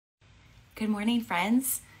Good morning,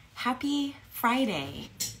 friends. Happy Friday.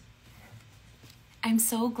 I'm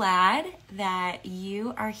so glad that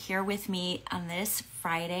you are here with me on this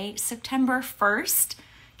Friday, September 1st.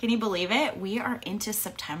 Can you believe it? We are into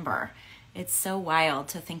September. It's so wild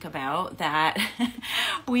to think about that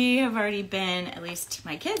we have already been, at least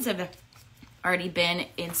my kids have already been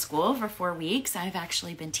in school for 4 weeks. I've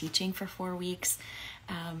actually been teaching for 4 weeks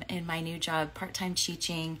in my new job, part-time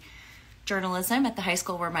teaching journalism at the high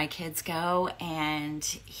school where my kids go. And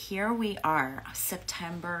here we are,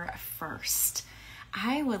 September 1st.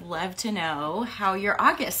 I would love to know how your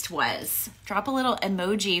August was. Drop a little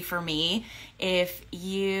emoji for me if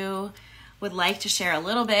you would like to share a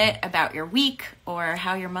little bit about your week or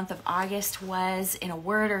how your month of August was in a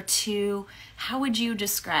word or two. How would you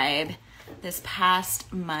describe this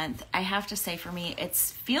past month? I have to say, for me, it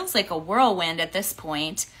feels like a whirlwind at this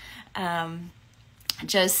point.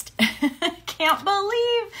 Just can't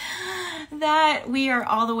believe that we are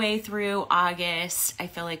all the way through August. I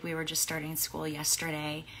feel like we were just starting school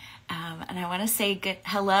yesterday. And I want to say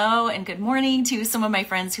hello and good morning to some of my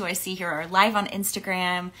friends who I see here are live on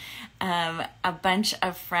Instagram. A bunch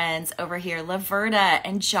of friends over here, Laverta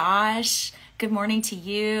and Josh. Good morning to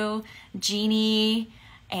you, Jeannie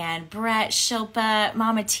and Brett, Shilpa,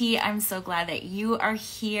 Mama T. I'm so glad that you are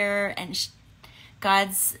here. And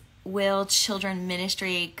God's Will Children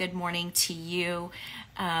Ministry, good morning to you.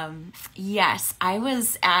 Yes, I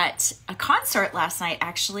was at a concert last night.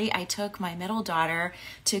 Actually, I took my middle daughter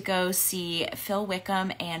to go see Phil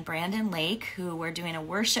Wickham and Brandon Lake, who were doing a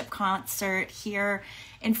worship concert here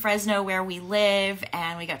in Fresno where we live,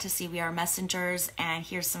 and we got to see We Are Messengers and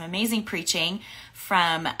hear some amazing preaching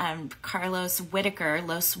from Carlos Whitaker,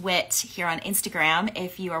 Los Wit, here on Instagram.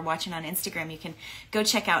 If you are watching on Instagram, you can go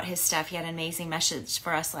check out his stuff. He had an amazing message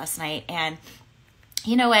for us last night, and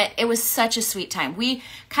you know what? It was such a sweet time. We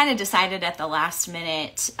kind of decided at the last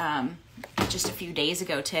minute, just a few days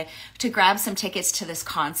ago, to grab some tickets to this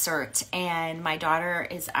concert. And my daughter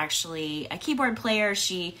is actually a keyboard player.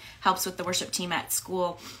 She helps with the worship team at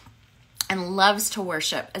school and loves to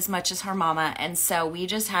worship as much as her mama. And so we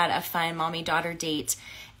just had a fun mommy-daughter date.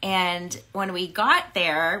 And when we got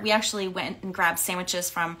there, we actually went and grabbed sandwiches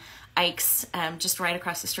from Ike's, just right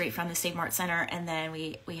across the street from the Save Mart Center, and then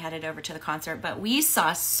we headed over to the concert. But we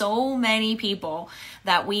saw so many people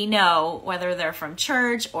that we know, whether they're from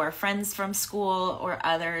church or friends from school or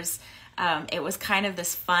others. It was kind of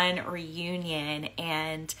this fun reunion,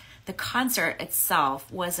 and the concert itself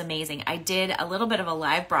was amazing. I did a little bit of a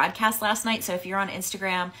live broadcast last night, so if you're on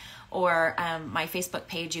Instagram or my Facebook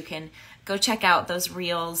page, you can go check out those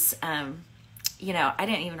reels. I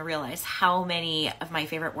didn't even realize how many of my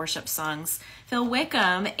favorite worship songs Phil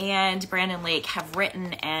Wickham and Brandon Lake have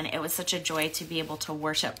written, and it was such a joy to be able to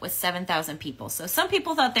worship with 7,000 people. So some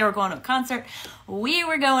people thought they were going to a concert. We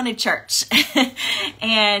were going to church.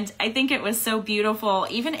 And I think it was so beautiful,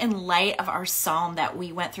 even in light of our psalm that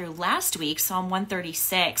we went through last week, Psalm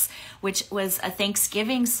 136, which was a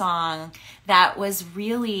Thanksgiving song that was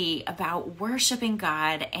really about worshiping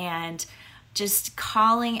God and just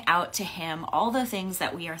calling out to him all the things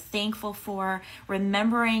that we are thankful for,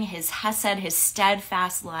 remembering his hesed, his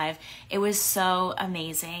steadfast love. It was so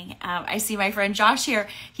amazing. I see my friend Josh here.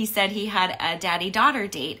 He said he had a daddy-daughter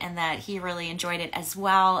date and that he really enjoyed it as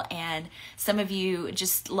well. And some of you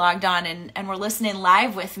just logged on and were listening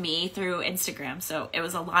live with me through Instagram. So it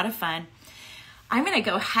was a lot of fun. I'm going to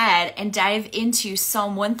go ahead and dive into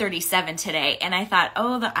Psalm 137 today. And I thought,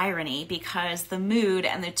 oh, the irony, because the mood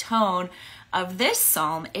and the tone of this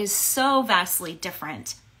psalm is so vastly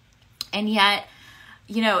different. And yet,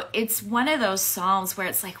 it's one of those psalms where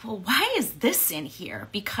it's like, well, why is this in here?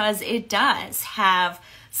 Because it does have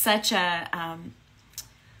such a,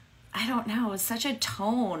 such a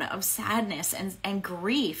tone of sadness and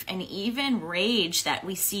grief and even rage that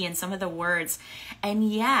we see in some of the words.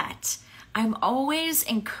 And yet, I'm always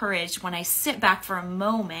encouraged when I sit back for a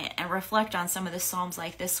moment and reflect on some of the Psalms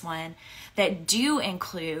like this one that do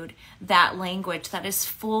include that language that is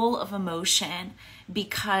full of emotion,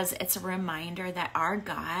 because it's a reminder that our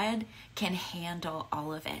God can handle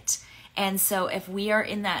all of it. And so if we are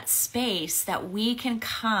in that space that we can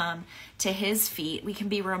come to his feet, we can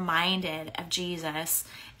be reminded of Jesus,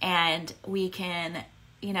 and we can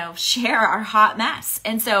share our hot mess.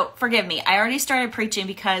 And so forgive me, I already started preaching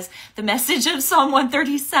because the message of Psalm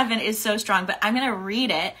 137 is so strong, but I'm going to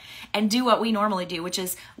read it and do what we normally do, which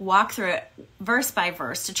is walk through it verse by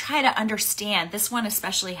verse to try to understand. This one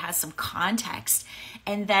especially has some context.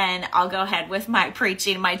 And then I'll go ahead with my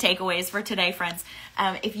preaching, my takeaways for today, friends.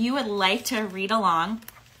 If you would like to read along,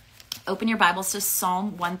 open your Bibles to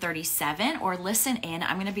Psalm 137 or listen in.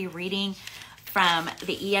 I'm going to be reading from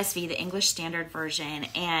the ESV, the English Standard Version,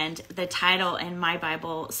 and the title in my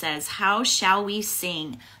Bible says, "How shall we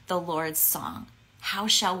sing the Lord's song?" How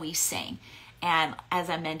shall we sing? And as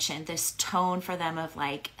I mentioned, this tone for them of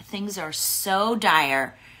like, things are so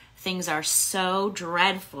dire, things are so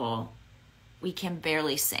dreadful, we can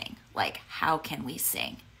barely sing. Like, how can we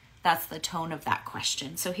sing? That's the tone of that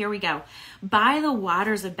question. So here we go. By the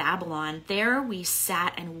waters of Babylon, there we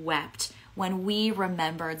sat and wept when we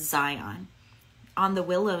remembered Zion. On the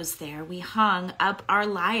willows there we hung up our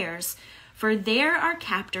lyres, for there our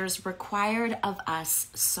captors required of us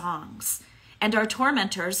songs, and our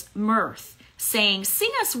tormentors mirth, saying,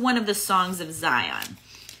 "Sing us one of the songs of Zion."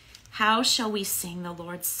 How shall we sing the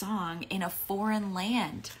Lord's song in a foreign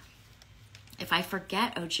land? If I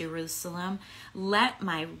forget, O Jerusalem, let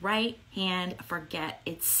my right hand forget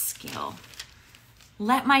its skill.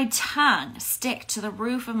 Let my tongue stick to the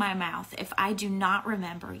roof of my mouth if I do not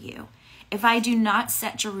remember you, if I do not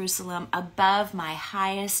set Jerusalem above my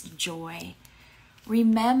highest joy.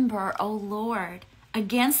 Remember, O Lord,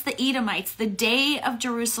 against the Edomites, the day of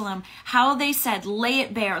Jerusalem, how they said, lay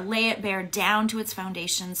it bare down to its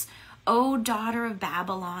foundations. O daughter of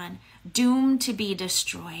Babylon, doomed to be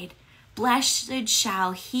destroyed. Blessed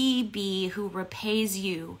shall he be who repays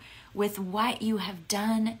you with what you have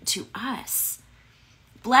done to us.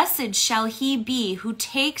 Blessed shall he be who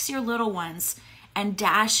takes your little ones and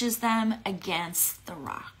dashes them against the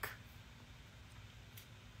rock.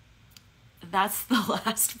 That's the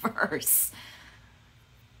last verse.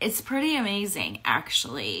 It's pretty amazing,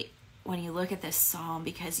 actually, when you look at this psalm,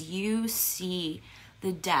 because you see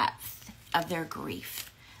the depth of their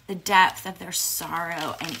grief, the depth of their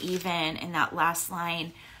sorrow, and even in that last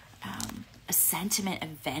line, a sentiment of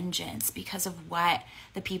vengeance because of what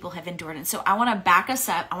the people have endured. And so I want to back us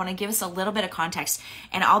up. I want to give us a little bit of context.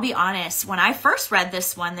 And I'll be honest, when I first read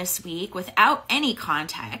this one this week without any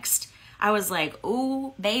context, I was like,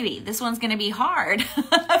 oh, baby, this one's going to be hard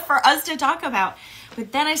for us to talk about.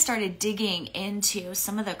 But then I started digging into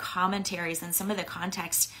some of the commentaries and some of the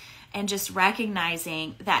context, and just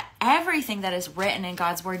recognizing that everything that is written in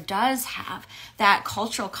God's word does have that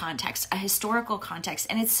cultural context, a historical context.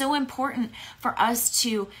 And it's so important for us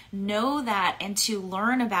to know that and to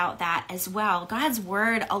learn about that as well. God's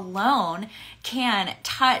word alone can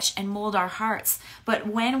touch and mold our hearts. But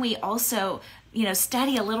when we also,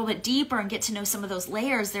 study a little bit deeper and get to know some of those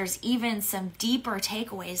layers, there's even some deeper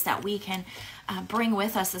takeaways that we can bring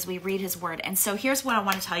with us as we read his word. And so here's what I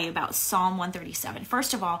want to tell you about Psalm 137.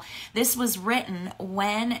 First of all, this was written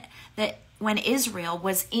when Israel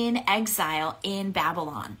was in exile in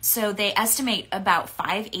Babylon. So they estimate about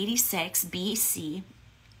 586 BC.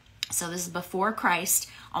 So this is before Christ,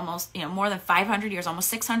 almost, more than 500 years, almost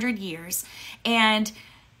 600 years. And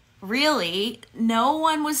really, no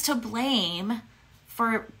one was to blame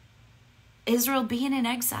for Israel being in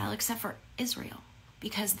exile except for Israel,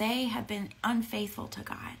 because they had been unfaithful to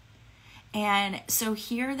God. And so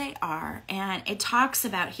here they are, and it talks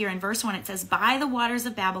about here in verse 1, it says, by the waters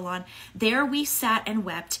of Babylon, there we sat and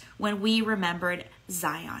wept when we remembered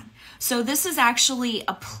Zion. So this is actually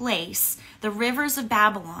a place, the rivers of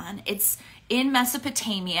Babylon. It's in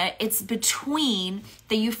Mesopotamia. It's between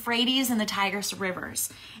the Euphrates and the Tigris rivers.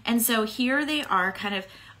 And so here they are kind of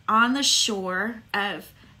on the shore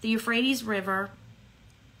of the Euphrates River,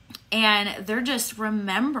 and they're just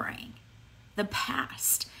remembering the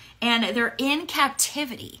past, and they're in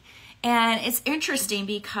captivity. And it's interesting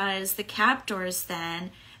because the captors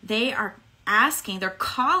then, they are asking, they're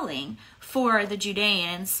calling for the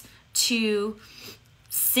Judeans to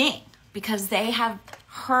sing, because they have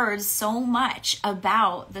heard so much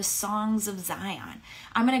about the songs of Zion.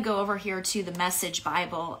 I'm going to go over here to the Message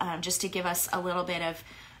Bible just to give us a little bit of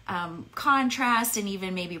contrast and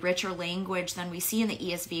even maybe richer language than we see in the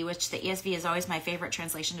ESV, which the ESV is always my favorite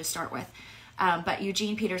translation to start with. But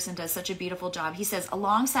Eugene Peterson does such a beautiful job. He says,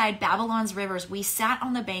 alongside Babylon's rivers, we sat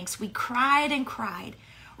on the banks, we cried and cried,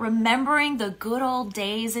 remembering the good old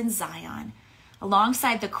days in Zion.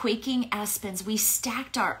 Alongside the quaking aspens, we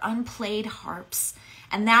stacked our unplayed harps.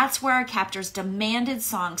 And that's where our captors demanded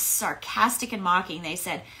songs, sarcastic and mocking. They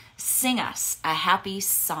said, sing us a happy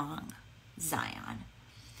song, Zion.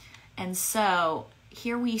 And so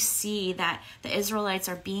here we see that the Israelites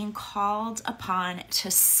are being called upon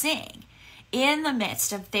to sing in the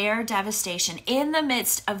midst of their devastation, in the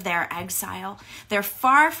midst of their exile. They're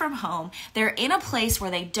far from home. They're in a place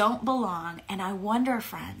where they don't belong. And I wonder,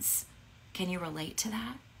 friends, can you relate to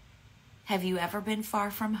that? Have you ever been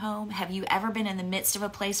far from home? Have you ever been in the midst of a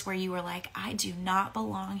place where you were like, I do not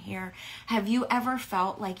belong here? Have you ever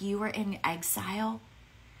felt like you were in exile?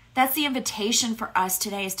 That's the invitation for us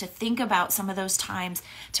today, is to think about some of those times,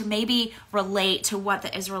 to maybe relate to what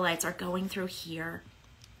the Israelites are going through here.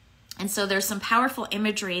 And so there's some powerful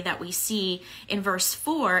imagery that we see in verse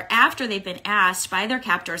 4, after they've been asked by their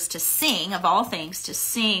captors to sing, of all things, to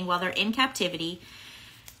sing while they're in captivity.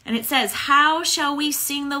 And it says, how shall we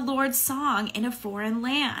sing the Lord's song in a foreign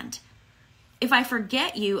land? If I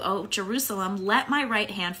forget you, O Jerusalem, let my right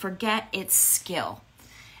hand forget its skill.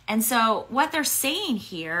 And so what they're saying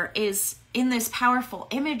here is, in this powerful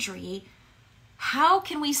imagery, how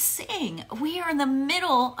can we sing? We are in the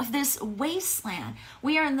middle of this wasteland.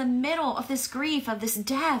 We are in the middle of this grief, of this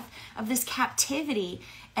death, of this captivity.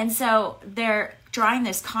 And so they're drawing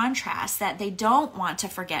this contrast that they don't want to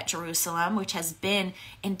forget Jerusalem, which has been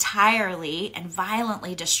entirely and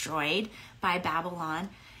violently destroyed by Babylon.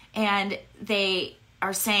 And they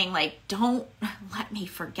are saying, like, don't let me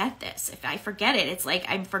forget this. If I forget it, it's like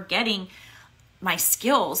I'm forgetting my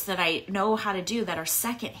skills that I know how to do that are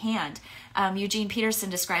secondhand. Eugene Peterson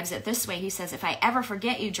describes it this way. He says, if I ever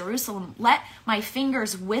forget you, Jerusalem, let my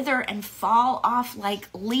fingers wither and fall off like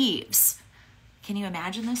leaves. Can you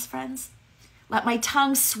imagine this, friends? Let my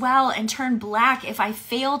tongue swell and turn black if I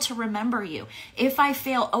fail to remember you. If I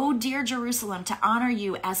fail, oh dear Jerusalem, to honor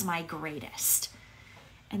you as my greatest.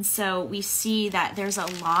 And so we see that there's a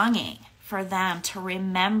longing for them to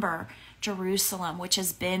remember Jerusalem, which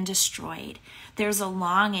has been destroyed. There's a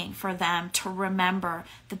longing for them to remember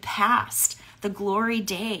the past, the glory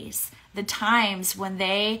days, the times when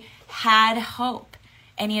they had hope.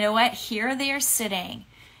 And you know what? Here they are sitting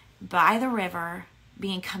by the river,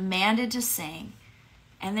 being commanded to sing,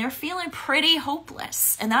 and they're feeling pretty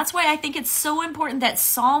hopeless. And that's why I think it's so important that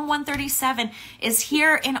Psalm 137 is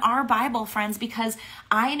here in our Bible, friends, because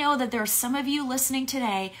I know that there are some of you listening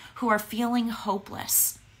today who are feeling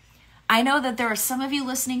hopeless. I know that there are some of you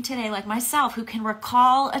listening today, like myself, who can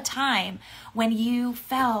recall a time when you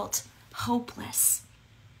felt hopeless.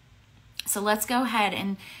 So let's go ahead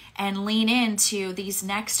and lean into these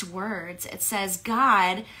next words. It says,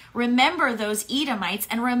 God, remember those Edomites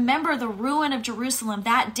and remember the ruin of Jerusalem.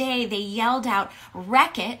 That day they yelled out,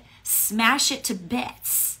 wreck it, smash it to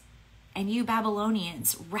bits. And you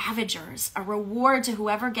Babylonians, ravagers, a reward to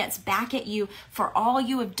whoever gets back at you for all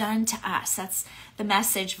you have done to us. That's the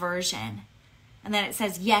Message version. And then it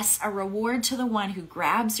says, yes, a reward to the one who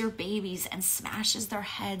grabs your babies and smashes their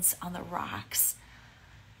heads on the rocks.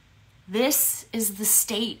 This is the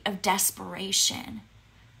state of desperation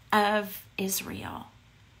of Israel.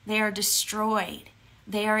 They are destroyed.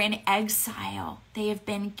 They are in exile. They have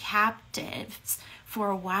been captives for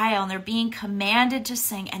a while, and they're being commanded to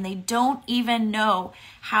sing, and they don't even know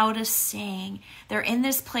how to sing. They're in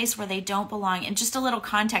this place where they don't belong. And just a little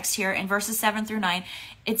context here in verses 7 through 9,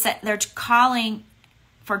 it's that they're calling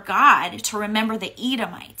for God to remember the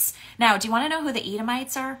Edomites. Now, do you want to know who the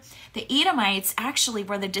Edomites are? The Edomites actually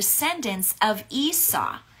were the descendants of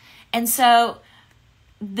Esau. And so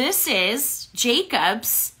this is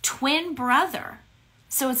Jacob's twin brother.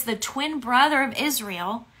 So it's the twin brother of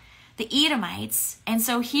Israel, the Edomites. And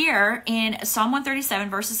so here in Psalm 137,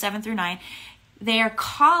 verses 7 through 9, they are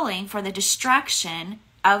calling for the destruction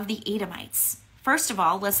of the Edomites. First of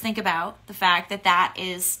all, let's think about the fact that that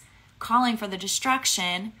is calling for the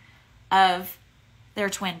destruction of their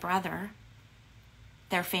twin brother,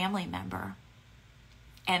 their family member,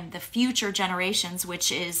 and the future generations,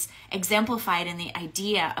 which is exemplified in the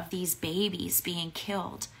idea of these babies being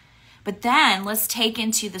killed. But then let's take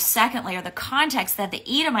into the second layer, the context that the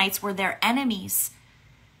Edomites were their enemies.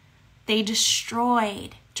 They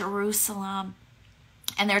destroyed Jerusalem,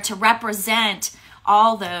 and they're to represent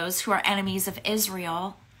all those who are enemies of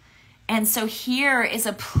Israel. And so here is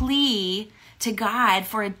a plea to God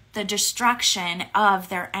for the destruction of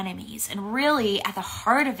their enemies. And really, at the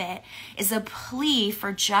heart of it is a plea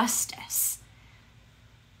for justice.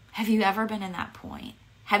 Have you ever been in that point?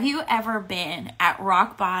 Have you ever been at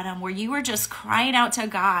rock bottom where you were just crying out to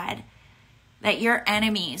God that your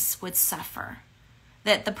enemies would suffer,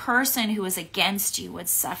 that the person who was against you would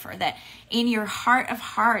suffer, that in your heart of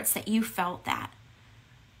hearts that you felt that?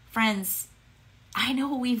 Friends, I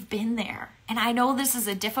know we've been there, and I know this is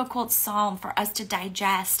a difficult psalm for us to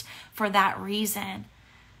digest for that reason,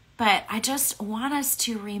 but I just want us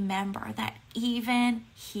to remember that even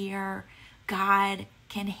here, God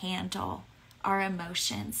can handle our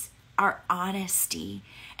emotions, our honesty.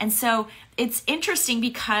 And so it's interesting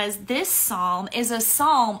because this psalm is a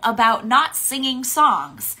psalm about not singing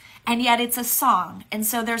songs. and yet it's a song. And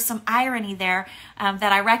so there's some irony there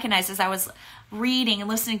that I recognized as I was reading and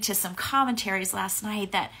listening to some commentaries last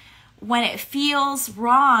night, that when it feels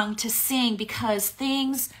wrong to sing because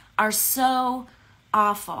things are so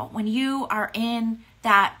awful, when you are in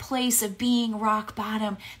that place of being rock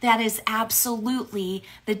bottom, that is absolutely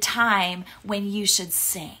the time when you should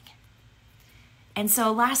sing. And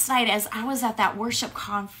so last night, as I was at that worship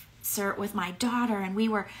concert with my daughter, and we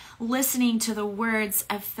were listening to the words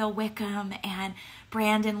of Phil Wickham and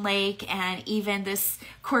Brandon Lake and even this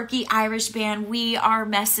quirky Irish band, We Are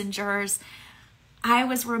Messengers, I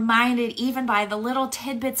was reminded even by the little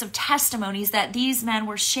tidbits of testimonies that these men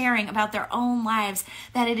were sharing about their own lives,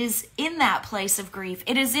 that it is in that place of grief,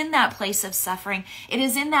 it is in that place of suffering, it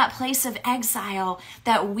is in that place of exile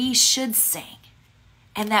that we should sing.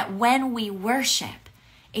 And that when we worship,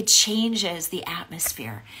 it changes the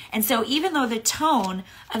atmosphere. And so even though the tone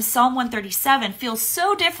of Psalm 137 feels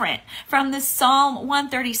so different from the Psalm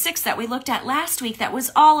 136 that we looked at last week, that was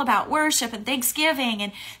all about worship and thanksgiving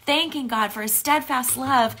and thanking God for his steadfast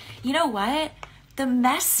love, you know what? The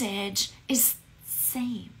message is the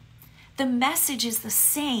same. The message is the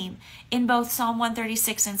same in both Psalm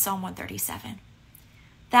 136 and Psalm 137.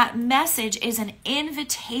 That message is an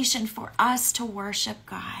invitation for us to worship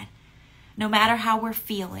God. No matter how we're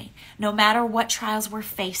feeling, no matter what trials we're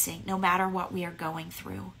facing, no matter what we are going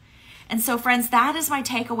through. And so, friends, that is my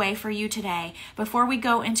takeaway for you today before we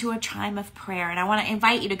go into a time of prayer. And I want to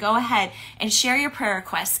invite you to go ahead and share your prayer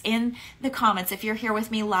requests in the comments if you're here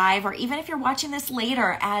with me live, or even if you're watching this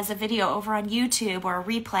later as a video over on YouTube or a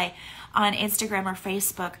replay on Instagram or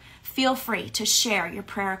Facebook. Feel free to share your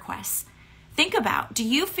prayer requests. Think about, do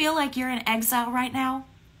you feel like you're in exile right now?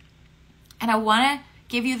 And I want to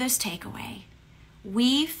give you this takeaway.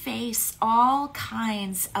 We face all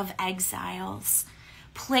kinds of exiles,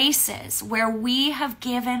 places where we have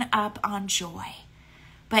given up on joy.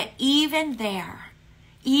 But even there,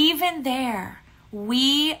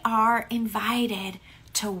 we are invited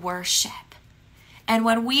to worship. And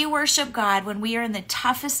when we worship God, when we are in the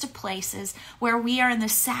toughest of places, where we are in the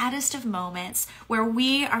saddest of moments, where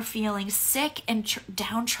we are feeling sick and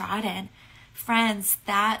downtrodden, friends,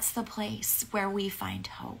 that's the place where we find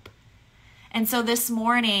hope. And so this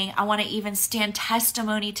morning, I want to even stand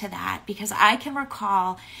testimony to that, because I can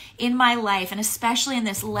recall in my life, and especially in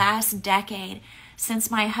this last decade,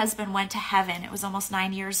 since my husband went to heaven, it was almost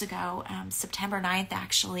 9 years ago, September 9th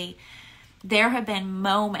actually, there have been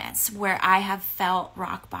moments where I have felt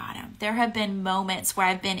rock bottom. There have been moments where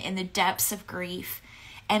I've been in the depths of grief,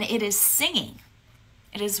 and it is singing,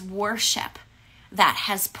 it is worship that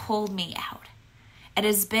has pulled me out. It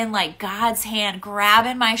has been like God's hand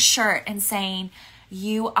grabbing my shirt and saying,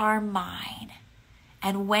 you are mine.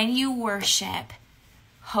 And when you worship,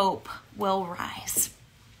 hope will rise.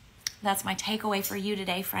 That's my takeaway for you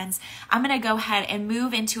today, friends. I'm going to go ahead and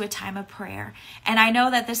move into a time of prayer. And I know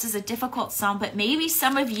that this is a difficult psalm, but maybe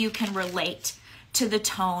some of you can relate to the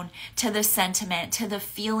tone, to the sentiment, to the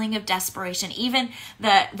feeling of desperation, even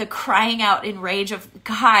the crying out in rage of,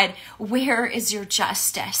 God, where is your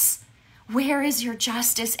justice? Where is your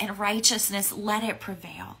justice and righteousness? Let it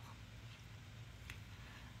prevail.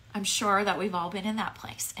 I'm sure that we've all been in that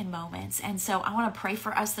place in moments. And so I want to pray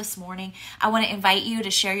for us this morning. I want to invite you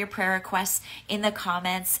to share your prayer requests in the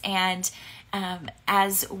comments. And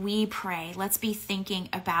as we pray, let's be thinking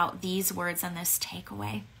about these words and this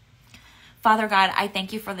takeaway. Father God, I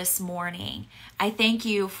thank you for this morning. I thank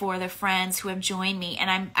you for the friends who have joined me.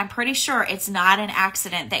 And I'm pretty sure it's not an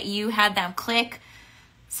accident that you had them click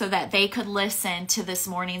so that they could listen to this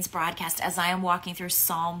morning's broadcast as I am walking through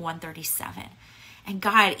Psalm 137. And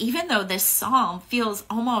God, even though this psalm feels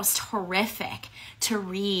almost horrific to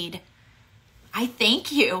read, I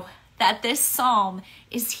thank you that this psalm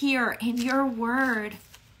is here in your word.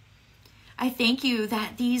 I thank you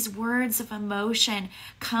that these words of emotion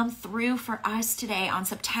come through for us today on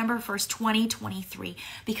September 1st, 2023,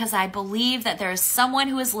 because I believe that there is someone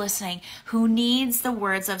who is listening who needs the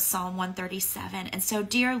words of Psalm 137. And so,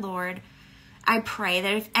 dear Lord, I pray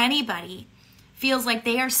that if anybody feels like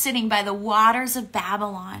they are sitting by the waters of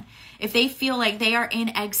Babylon, if they feel like they are in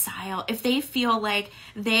exile, if they feel like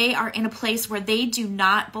they are in a place where they do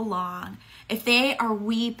not belong, if they are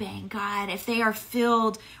weeping, God, if they are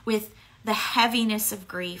filled with the heaviness of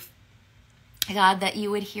grief, God, that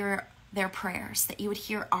you would hear their prayers, that you would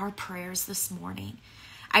hear our prayers this morning.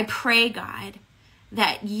 I pray, God,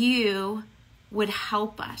 that you would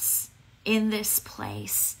help us in this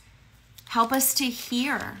place. Help us to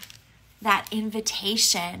hear that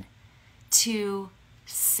invitation to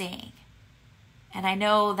sing. And I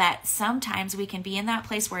know that sometimes we can be in that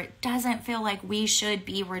place where it doesn't feel like we should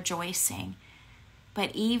be rejoicing.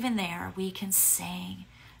 But even there, we can sing.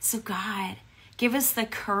 So God, give us the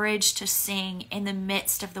courage to sing in the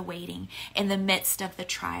midst of the waiting, in the midst of the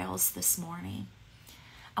trials this morning.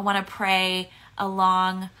 I want to pray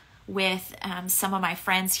along with some of my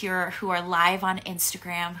friends here who are live on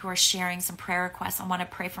Instagram, who are sharing some prayer requests. I want to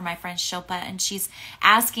pray for my friend Shilpa, and she's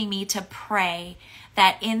asking me to pray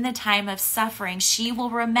that in the time of suffering, she will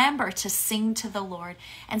remember to sing to the Lord.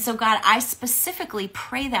 And so, God, I specifically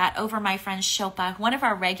pray that over my friend Shilpa, one of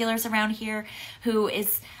our regulars around here who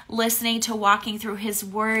is listening to Walking Through His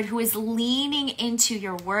Word, who is leaning into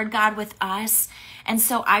your word, God, with us. And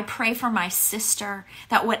so I pray for my sister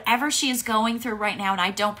that whatever she is going through right now, and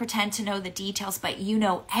I don't pretend to know the details, but you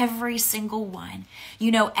know every single one.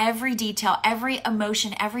 You know every detail, every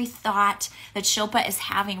emotion, every thought that Shilpa is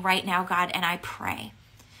having right now, God, and I pray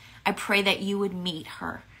that you would meet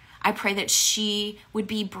her. I pray that she would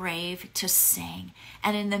be brave to sing.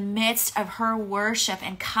 And in the midst of her worship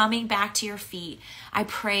and coming back to your feet, I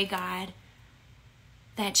pray, God,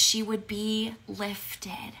 that she would be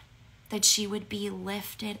lifted. That she would be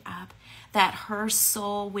lifted up, that her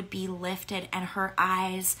soul would be lifted and her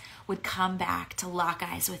eyes would come back to lock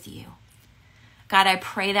eyes with you. God, I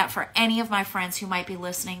pray that for any of my friends who might be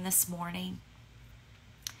listening this morning.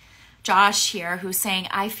 Josh here, who's saying,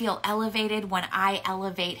 I feel elevated when I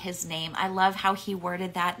elevate his name. I love how he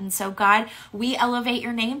worded that. And so, God, we elevate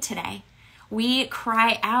your name today. We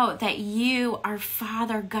cry out that you are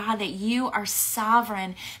Father God, that you are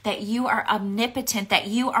sovereign, that you are omnipotent, that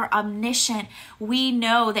you are omniscient. We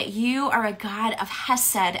know that you are a God of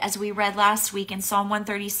Hesed, as we read last week in Psalm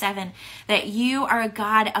 137, that you are a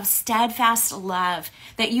God of steadfast love,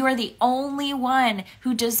 that you are the only one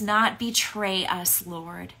who does not betray us,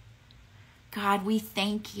 Lord. God, we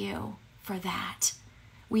thank you for that.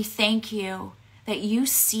 We thank you that you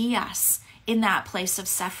see us in that place of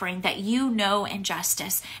suffering, that you know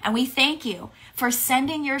injustice. And we thank you for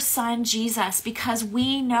sending your son, Jesus, because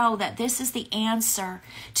we know that this is the answer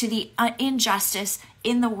to the injustice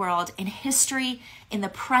in the world, in history, in the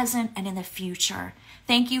present, and in the future.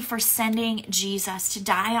 Thank you for sending Jesus to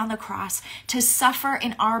die on the cross, to suffer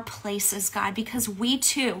in our places, God, because we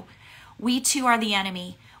too are the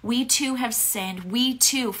enemy. We too have sinned. We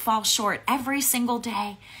too fall short every single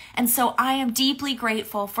day. And so I am deeply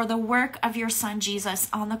grateful for the work of your son, Jesus,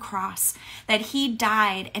 on the cross, that he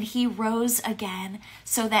died and he rose again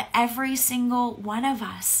so that every single one of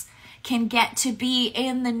us can get to be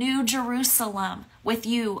in the new Jerusalem with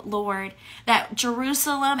you, Lord. That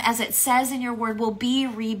Jerusalem, as it says in your word, will be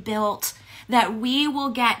rebuilt, that we will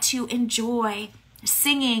get to enjoy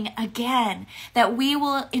singing again, that we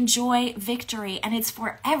will enjoy victory, and it's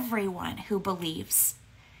for everyone who believes,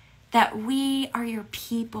 that we are your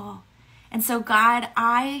people. And so, God,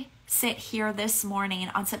 I sit here this morning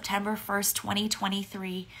on September 1st,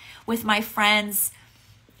 2023 with my friends,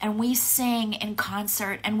 and we sing in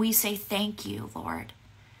concert and we say thank you, Lord.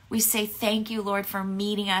 We say thank you, Lord, for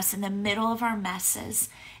meeting us in the middle of our messes,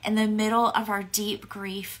 in the middle of our deep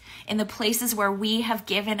grief, in the places where we have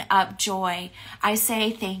given up joy. I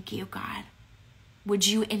say thank you, God. Would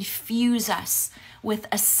you infuse us with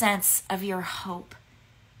a sense of your hope,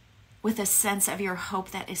 with a sense of your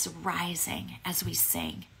hope that is rising as we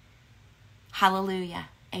sing. Hallelujah.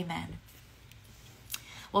 Amen.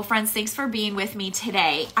 Well, friends, thanks for being with me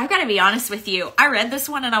today. I've got to be honest with you. I read this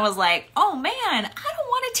one and I was like, oh man, I don't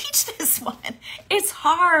want to teach this one. It's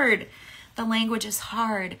hard. The language is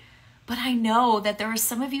hard. But I know that there are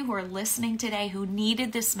some of you who are listening today who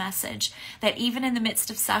needed this message, that even in the midst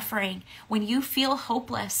of suffering, when you feel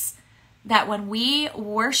hopeless, that when we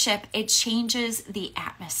worship, it changes the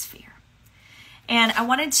atmosphere. And I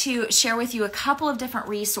wanted to share with you a couple of different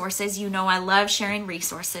resources. You know I love sharing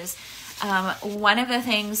resources. One of the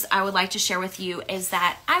things I would like to share with you is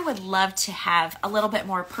that I would love to have a little bit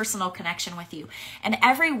more personal connection with you. And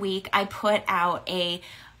every week I put out a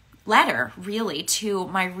letter, really, to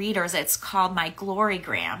my readers. It's called my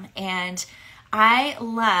Glorygram. And I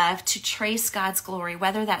love to trace God's glory,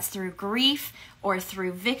 whether that's through grief or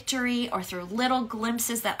through victory or through little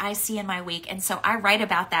glimpses that I see in my week. And so I write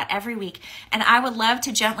about that every week. And I would love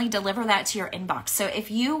to gently deliver that to your inbox. So if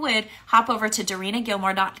you would hop over to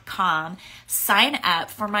DarenaGilmore.com, sign up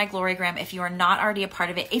for my Glorygram if you are not already a part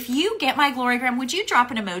of it. If you get my Glorygram, would you drop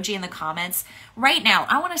an emoji in the comments? Right now,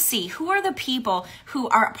 I want to see who are the people who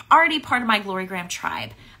are already part of my Glorygram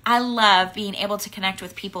tribe. I love being able to connect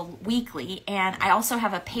with people weekly. And I also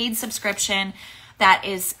have a paid subscription that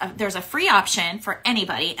is, there's a free option for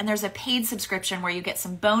anybody, and there's a paid subscription where you get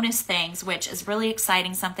some bonus things, which is really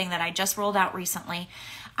exciting, something that I just rolled out recently.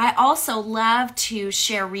 I also love to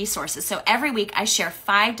share resources. So every week I share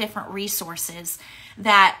 5 different resources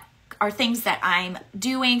that are things that I'm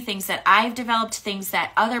doing, things that I've developed, things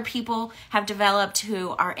that other people have developed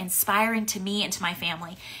who are inspiring to me and to my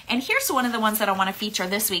family. And here's one of the ones that I want to feature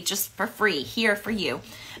this week just for free here for you.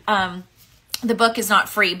 The book is not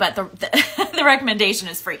free, but the recommendation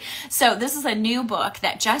is free. So this is a new book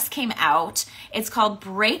that just came out. It's called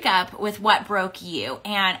Break Up with What Broke You.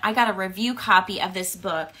 And I got a review copy of this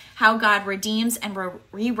book, How God Redeems and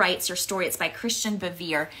Rewrites Your Story. It's by Christian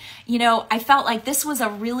Bevere. You know, I felt like this was a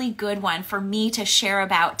really good one for me to share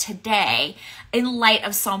about today in light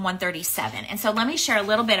of Psalm 137. And so let me share a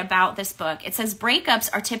little bit about this book. It says breakups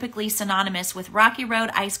are typically synonymous with Rocky Road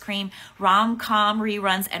ice cream, rom-com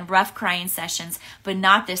reruns, and rough crying sessions, but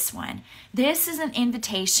not this one. This is an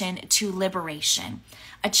invitation to liberation,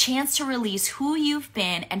 a chance to release who you've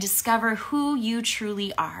been and discover who you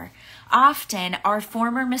truly are. Often, our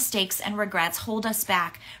former mistakes and regrets hold us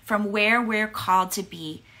back from where we're called to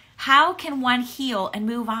be. How can one heal and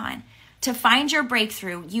move on? To find your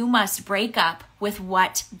breakthrough, you must break up with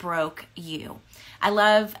what broke you. I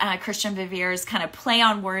love Christian Bevere's kind of play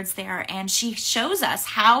on words there, and she shows us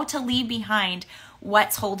how to leave behind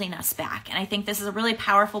what's holding us back. And I think this is a really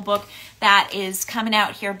powerful book that is coming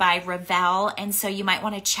out here by Ravel, and so you might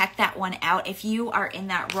want to check that one out if you are in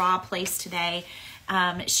that raw place today.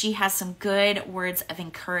 She has some good words of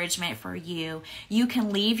encouragement for you. You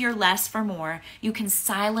can leave your less for more. You can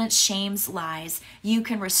silence shame's lies. You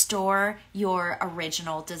can restore your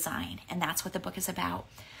original design. And that's what the book is about.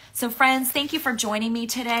 So friends, thank you for joining me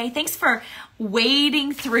today. Thanks for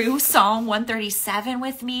wading through Psalm 137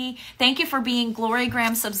 with me. Thank you for being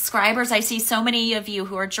Glorygram subscribers. I see so many of you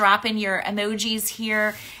who are dropping your emojis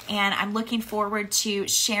here, and I'm looking forward to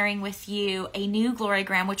sharing with you a new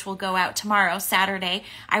Glorygram, which will go out tomorrow, Saturday.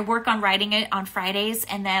 I work on writing it on Fridays,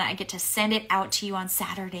 and then I get to send it out to you on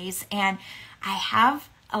Saturdays. And I have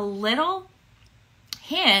a little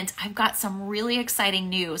hint, I've got some really exciting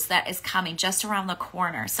news that is coming just around the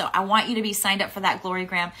corner. So I want you to be signed up for that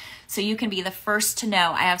Glorygram so you can be the first to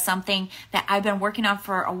know. I have something that I've been working on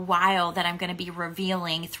for a while that I'm going to be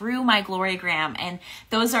revealing through my Glorygram. And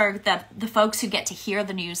those are the folks who get to hear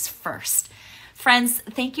the news first. Friends,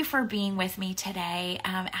 thank you for being with me today.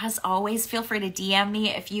 As always, feel free to DM me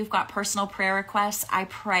if you've got personal prayer requests. I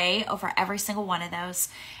pray over every single one of those.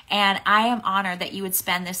 And I am honored that you would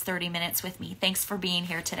spend this 30 minutes with me. Thanks for being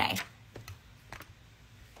here today.